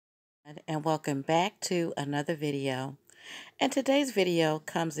And welcome back to another video. And today's video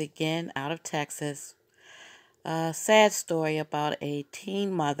comes again out of Texas. A sad story about a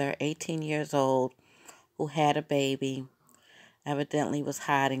teen mother, 18 years old, who had a baby, evidently was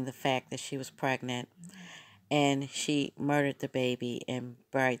hiding the fact that she was pregnant, and she murdered the baby and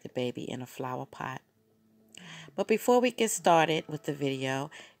buried the baby in a flower pot. But before we get started with the video,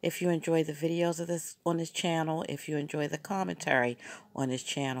 if you enjoy the videos of this on this channel, if you enjoy the commentary on this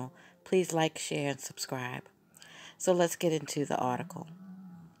channel, please like, share, and subscribe. So let's get into the article.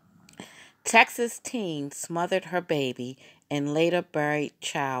 Texas teen smothered her baby and later buried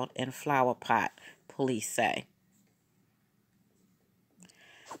child in flower pot, police say.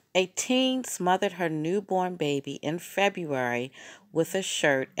 A teen smothered her newborn baby in February with a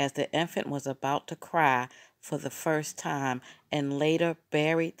shirt as the infant was about to cry for the first time and later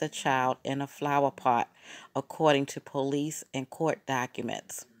buried the child in a flower pot, according to police and court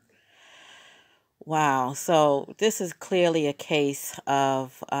documents. Wow, so this is clearly a case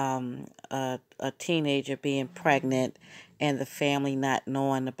of a teenager being pregnant and the family not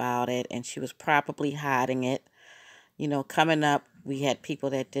knowing about it, and she was probably hiding it. You know, coming up, we had people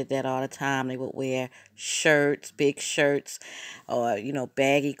that did that all the time. They would wear shirts, big shirts, or,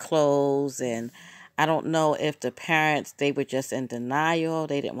 baggy clothes. And I don't know if the parents, they were just in denial.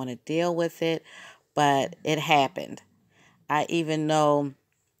 They didn't want to deal with it, but it happened. I even know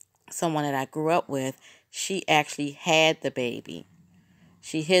someone that I grew up with, she actually had the baby.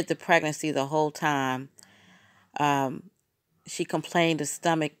 She hid the pregnancy the whole time. She complained of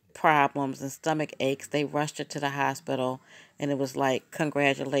stomach problems and stomach aches. They rushed her to the hospital, and it was like,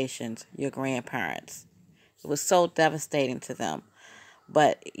 congratulations, your grandparents. It was so devastating to them.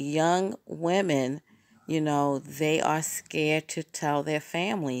 But young women, they are scared to tell their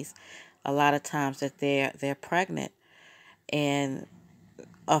families a lot of times that they're pregnant. And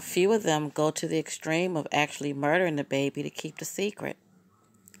a few of them go to the extreme of actually murdering the baby to keep the secret.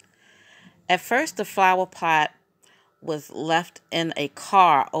 At first, the flower pot was left in a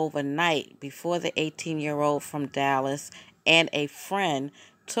car overnight before the 18-year-old from Dallas and a friend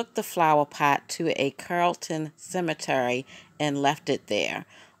took the flower pot to a Carrollton cemetery and left it there,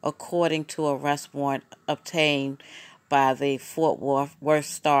 according to a arrest warrant obtained by the Fort Worth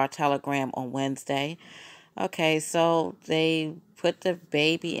Star-Telegram on Wednesday. Okay, so they put the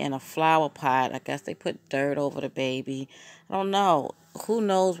baby in a flower pot. I guess they put dirt over the baby. I don't know. Who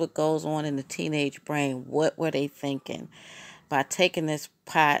knows what goes on in the teenage brain? What were they thinking by taking this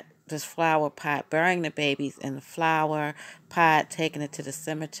flower pot, burying the babies in the flower pot, taking it to the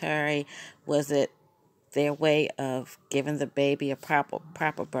cemetery? Was it their way of giving the baby a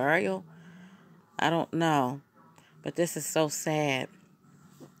proper burial? I don't know. But this is so sad.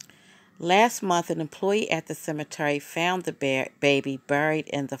 Last month, an employee at the cemetery found the baby buried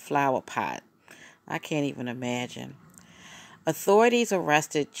in the flower pot. I can't even imagine. Authorities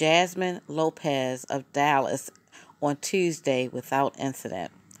arrested Jasmine Lopez of Dallas on Tuesday without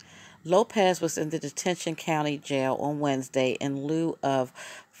incident. Lopez was in the detention county jail on Wednesday in lieu of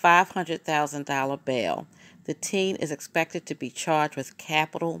 $500,000 bail. The teen is expected to be charged with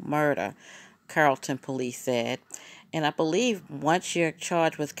capital murder, Carrollton police said. And I believe once you're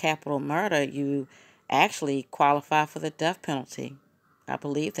charged with capital murder, you actually qualify for the death penalty. I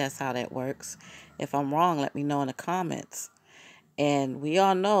believe that's how that works. If I'm wrong, let me know in the comments. And we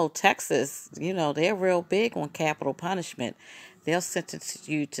all know Texas, they're real big on capital punishment. They'll sentence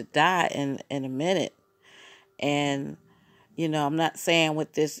you to die in a minute. And, I'm not saying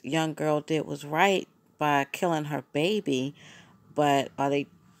what this young girl did was right by killing her baby, but are they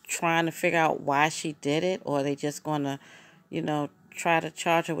trying to figure out why she did it, or are they just going to, try to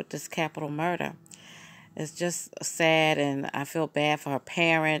charge her with this capital murder? It's just sad, and I feel bad for her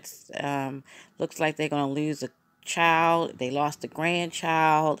parents. Looks like they're going to lose a child. They lost a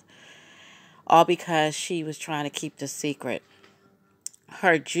grandchild, all because she was trying to keep the secret.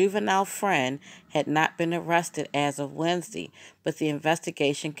 Her juvenile friend had not been arrested as of Wednesday, but the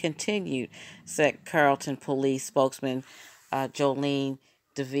investigation continued, said Carrollton police spokesman Jolene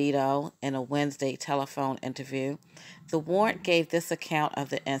DeVito in a Wednesday telephone interview. The warrant gave this account of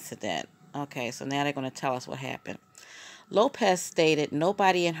the incident. Okay, so now they're going to tell us what happened. Lopez stated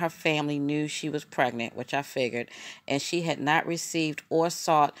nobody in her family knew she was pregnant, which I figured, and she had not received or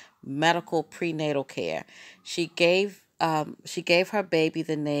sought medical prenatal care. She gave her baby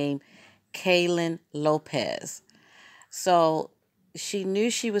the name Kaylin Lopez. So she knew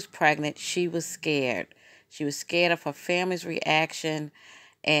she was pregnant. She was scared. She was scared of her family's reaction,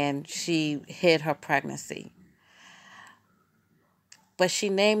 and she hid her pregnancy. But she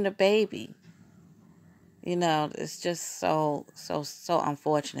named the baby. It's just so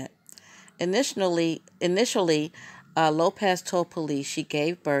unfortunate. Initially, Lopez told police she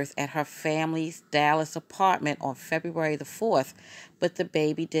gave birth at her family's Dallas apartment on February the 4th, but the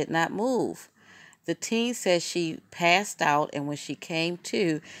baby did not move. The teen said she passed out, and when she came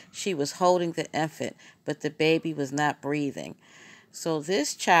to, she was holding the infant, but the baby was not breathing. So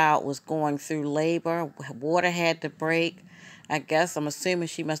this child was going through labor. Water had to break. I guess I'm assuming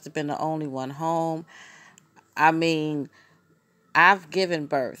she must have been the only one home. I mean, I've given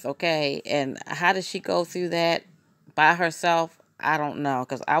birth, okay? And how did she go through that by herself? I don't know,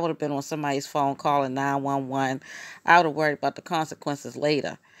 because I would have been on somebody's phone calling 911. I would have worried about the consequences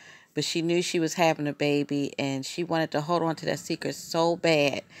later. But she knew she was having a baby, and she wanted to hold on to that secret so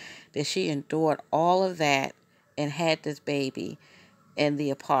bad that she endured all of that and had this baby in the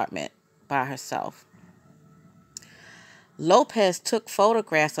apartment by herself. Lopez took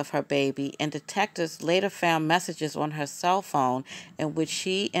photographs of her baby, and detectives later found messages on her cell phone in which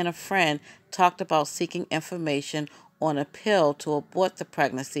she and a friend talked about seeking information on a pill to abort the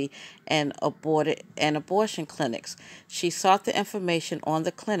pregnancy and abortion clinics. She sought the information on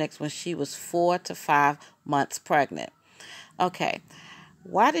the clinics when she was 4 to 5 months pregnant. Okay.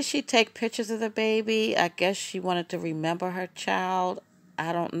 Why did she take pictures of the baby? I guess she wanted to remember her child.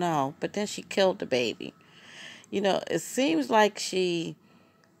 I don't know. But then she killed the baby. It seems like she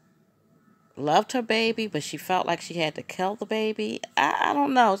loved her baby, but she felt like she had to kill the baby. I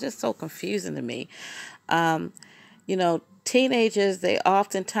don't know. It's just so confusing to me. Um, Teenagers, they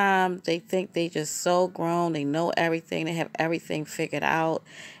oftentimes they think they just so grown, they know everything, they have everything figured out,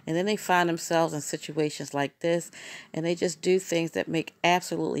 and then they find themselves in situations like this, and they just do things that make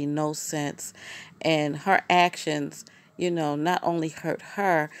absolutely no sense. And her actions, not only hurt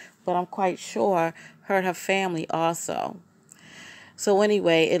her, but I'm quite sure hurt her family also. So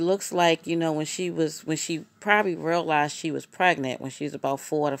anyway, it looks like, when she probably realized she was pregnant, when she was about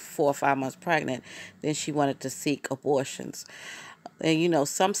 4 or 5 months pregnant, then she wanted to seek abortions. And,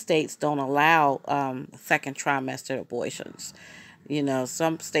 some states don't allow second trimester abortions.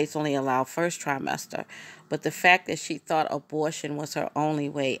 Some states only allow first trimester. But the fact that she thought abortion was her only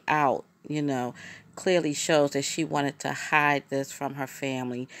way out, clearly shows that she wanted to hide this from her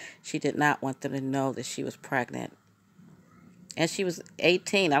family. She did not want them to know that she was pregnant. And she was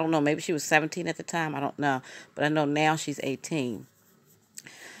 18. I don't know. Maybe she was 17 at the time. I don't know. But I know now she's 18.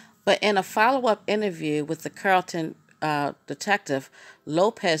 But in a follow-up interview with the Carrollton detective,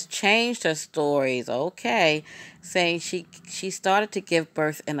 Lopez changed her stories, okay, saying she started to give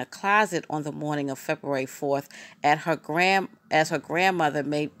birth in a closet on the morning of February 4th as her grandmother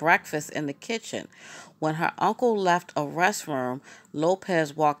made breakfast in the kitchen. When her uncle left a restroom,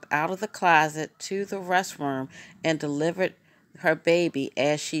 Lopez walked out of the closet to the restroom and delivered her baby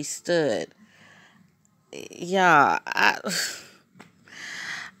as she stood. Yeah,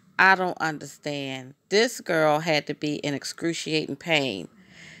 I don't understand. This girl had to be in excruciating pain.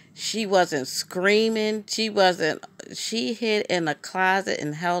 She wasn't screaming. She hid in a closet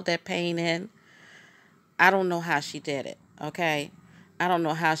and held that pain in. I don't know how she did it, okay? I don't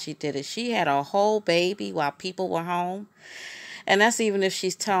know how she did it. She had a whole baby while people were home. And that's even if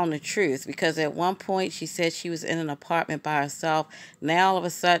she's telling the truth, because at one point she said she was in an apartment by herself. Now all of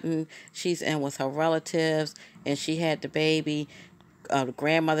a sudden she's in with her relatives and she had the baby. The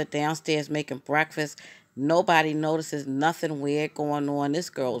grandmother downstairs making breakfast. Nobody notices nothing weird going on.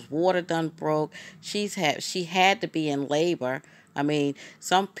 This girl's water done broke. She had to be in labor. I mean,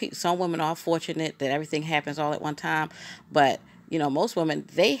 some women are fortunate that everything happens all at one time, but most women,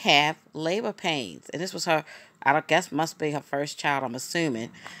 they have labor pains, and this was her. I guess must be her first child. I'm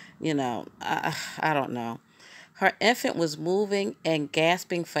assuming. I don't know. Her infant was moving and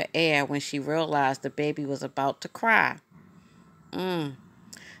gasping for air when she realized the baby was about to cry.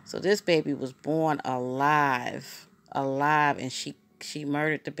 So this baby was born alive, and she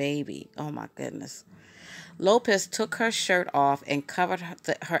murdered the baby. Oh my goodness. Lopez took her shirt off and covered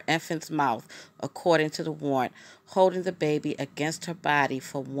her infant's mouth, according to the warrant, holding the baby against her body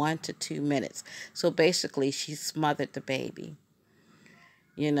for 1 to 2 minutes. So basically, she smothered the baby.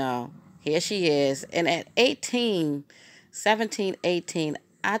 Here she is. And at 18, 17, 18,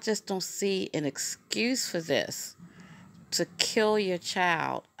 I just don't see an excuse for this. To kill your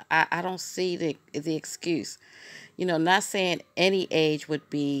child. I don't see the excuse. Not saying any age would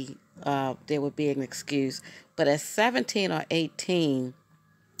be there would be an excuse, but at 17 or 18,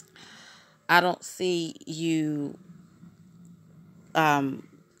 I don't see you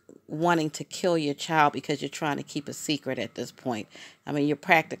wanting to kill your child because you're trying to keep a secret at this point. I mean, you're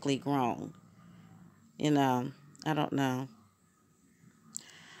practically grown. I don't know.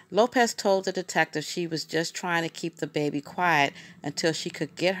 Lopez told the detective she was just trying to keep the baby quiet until she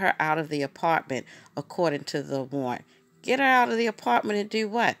could get her out of the apartment, according to the warrant. Get her out of the apartment and do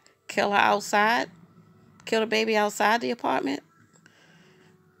what? Kill her outside? Kill the baby outside the apartment?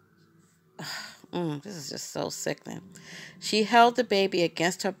 This is just so sickening. She held the baby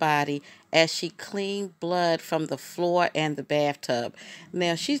against her body as she cleaned blood from the floor and the bathtub.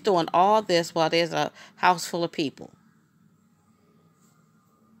 Now, she's doing all this while there's a house full of people.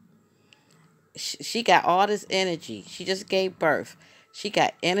 She got all this energy. She just gave birth. She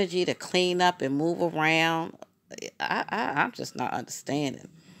got energy to clean up and move around. I'm just not understanding.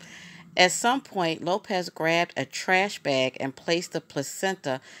 At some point, Lopez grabbed a trash bag and placed the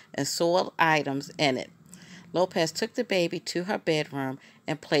placenta and soiled items in it. Lopez took the baby to her bedroom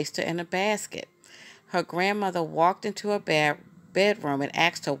and placed her in a basket. Her grandmother walked into her bedroom and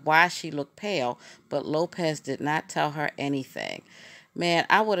asked her why she looked pale, but Lopez did not tell her anything. Man,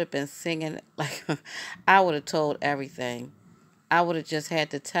 I would have been singing, like, I would have told everything. I would have just had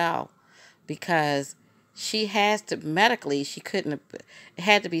to tell because she has to, medically, she couldn't have, it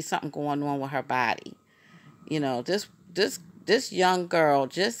had to be something going on with her body. This young girl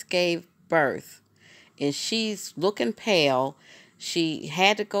just gave birth and she's looking pale. She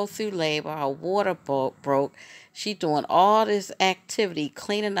had to go through labor. Her water broke. She doing all this activity,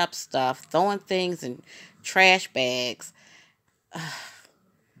 cleaning up stuff, throwing things in trash bags.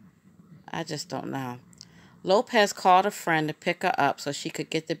 I just don't know. Lopez called a friend to pick her up so she could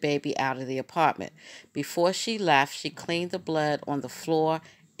get the baby out of the apartment. Before she left, she cleaned the blood on the floor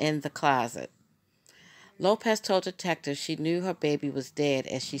in the closet. Lopez told detectives she knew her baby was dead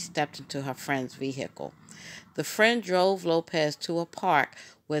as she stepped into her friend's vehicle. The friend drove Lopez to a park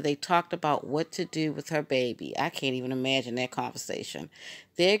where they talked about what to do with her baby. I can't even imagine that conversation.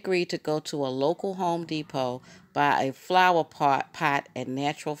 They agreed to go to a local Home Depot, buy a flower pot and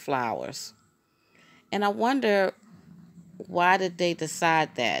natural flowers. And I wonder, why did they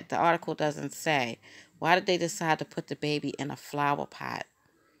decide that? The article doesn't say. Why did they decide to put the baby in a flower pot?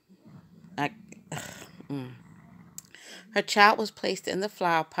 I, Her child was placed in the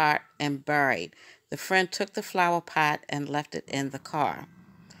flower pot and buried. The friend took the flower pot and left it in the car.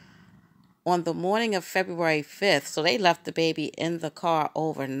 On the morning of February 5th, so they left the baby in the car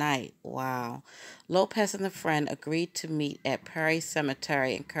overnight. Wow. Lopez and the friend agreed to meet at Perry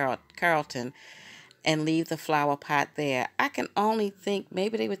Cemetery in Carrollton and leave the flower pot there. I can only think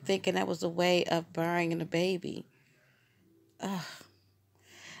maybe they were thinking that was a way of burying the baby. Ugh.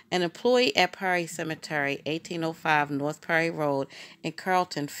 An employee at Perry Cemetery, 1805 North Perry Road in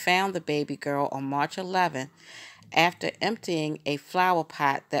Carrollton, found the baby girl on March 11th after emptying a flower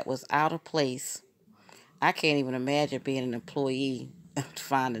pot that was out of place. I can't even imagine being an employee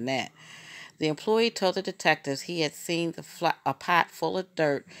finding that. The employee told the detectives he had seen a pot full of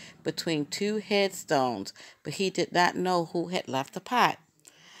dirt between two headstones, but he did not know who had left the pot.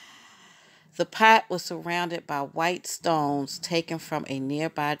 The pot was surrounded by white stones taken from a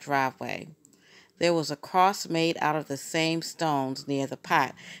nearby driveway. There was a cross made out of the same stones near the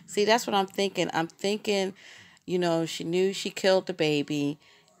pot. See, that's what I'm thinking. I'm thinking, she knew she killed the baby,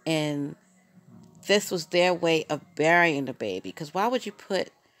 and this was their way of burying the baby. Because why would you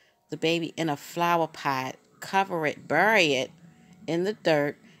put the baby in a flower pot, cover it, bury it in the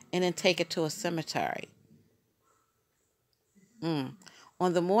dirt, and then take it to a cemetery?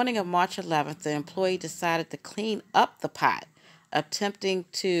 On the morning of March 11th, the employee decided to clean up the pot, attempting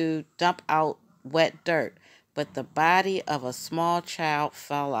to dump out wet dirt, but the body of a small child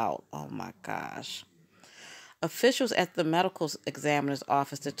fell out. Oh my gosh. Officials at the medical examiner's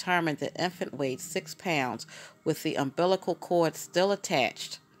office determined the infant weighed 6 pounds with the umbilical cord still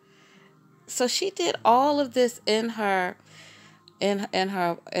attached. So she did all of this in the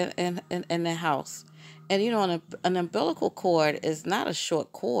house. And an umbilical cord is not a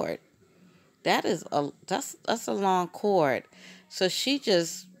short cord. That's a long cord. So she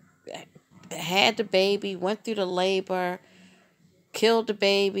just had the baby, went through the labor, killed the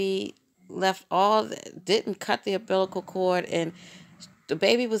baby, didn't cut the umbilical cord, and the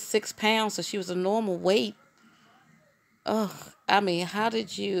baby was 6 pounds, so she was a normal weight. Oh, I mean, how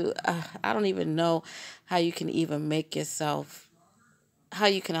did you? I don't even know how you can even how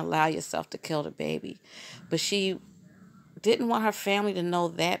you can allow yourself to kill the baby. But she didn't want her family to know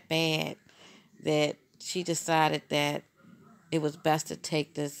that bad that she decided that it was best to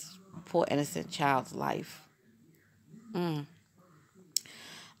take this poor innocent child's life.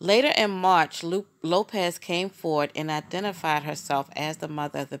 Later in March, Lopez came forward and identified herself as the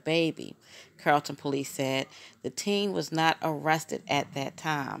mother of the baby. Carrollton police said the teen was not arrested at that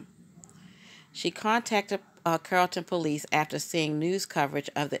time. She contacted Carrollton police after seeing news coverage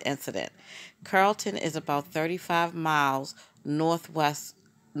of the incident. Carrollton is about 35 miles northeast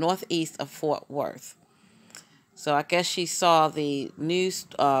of Fort Worth. So I guess she saw the news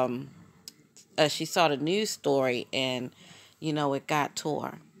story, and it got to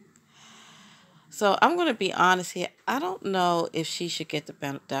her. So I'm going to be honest here. I don't know if she should get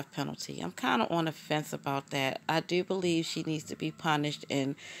the death penalty. I'm kind of on the fence about that. I do believe she needs to be punished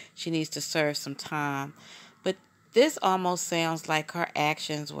and she needs to serve some time. But this almost sounds like her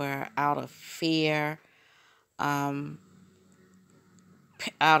actions were out of fear, um,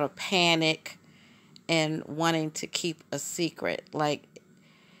 out of panic, and wanting to keep a secret. Like,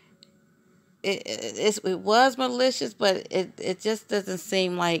 it was malicious, but it just doesn't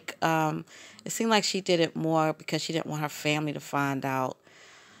seem like it seemed like she did it more because she didn't want her family to find out.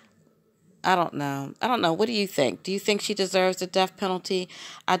 I don't know. I don't know. What do you think? Do you think she deserves the death penalty?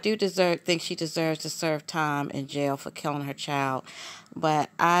 I do think she deserves to serve time in jail for killing her child,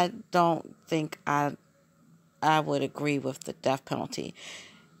 but I don't think I would agree with the death penalty.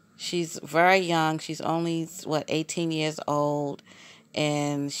 She's very young. She's only 18 years old,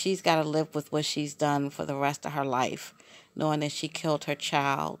 and she's got to live with what she's done for the rest of her life, knowing that she killed her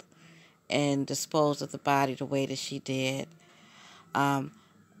child and disposed of the body the way that she did.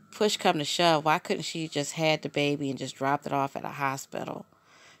 Push come to shove, why couldn't she just had the baby and just dropped it off at a hospital,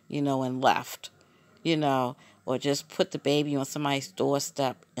 and left, or just put the baby on somebody's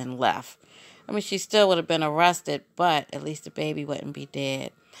doorstep and left? I mean, she still would have been arrested, but at least the baby wouldn't be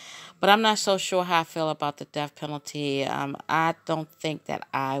dead. But I'm not so sure how I feel about the death penalty. I don't think that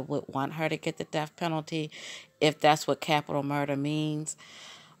I would want her to get the death penalty if that's what capital murder means.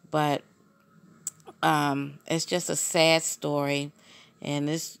 But it's just a sad story. And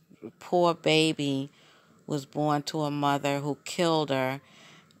this poor baby was born to a mother who killed her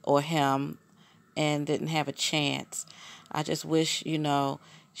or him and didn't have a chance. I just wish,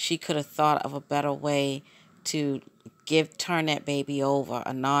 she could have thought of a better way to turn that baby over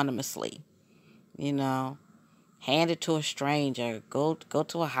anonymously. Hand it to a stranger, go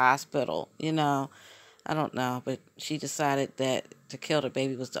to a hospital. I don't know, but she decided that to kill the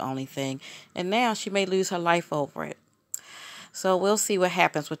baby was the only thing, and now she may lose her life over it. So we'll see what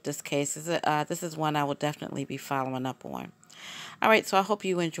happens with this case. This is one I will definitely be following up on. All right, so I hope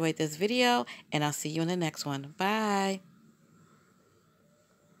you enjoyed this video, and I'll see you in the next one. Bye.